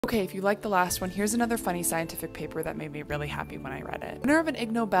Okay, if you liked the last one, here's another funny scientific paper that made me really happy when I read it. Winner of an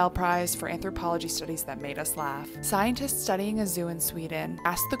Ig Nobel Prize for anthropology studies that made us laugh. Scientists studying a zoo in Sweden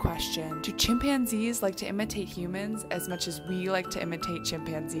asked the question, do chimpanzees like to imitate humans as much as we like to imitate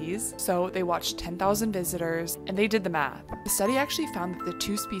chimpanzees? So they watched 10,000 visitors and they did the math. The study actually found that the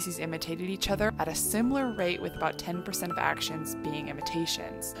two species imitated each other at a similar rate, with about 10% of actions being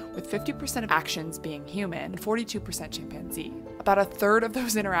imitations, with 50% of actions being human and 42% chimpanzee. About a third of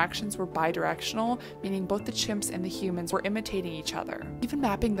those interactions were bidirectional, meaning both the chimps and the humans were imitating each other. Even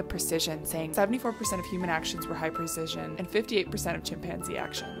mapping the precision, saying 74% of human actions were high precision and 58% of chimpanzee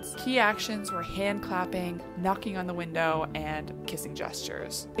actions. Key actions were hand clapping, knocking on the window, and kissing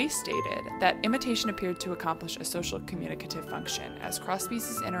gestures. They stated that imitation appeared to accomplish a social communicative function, as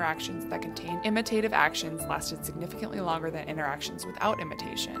cross-species interactions that contained imitative actions lasted significantly longer than interactions without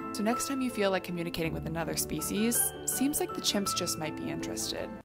imitation. So next time you feel like communicating with another species, seems like the chimps just might be interested.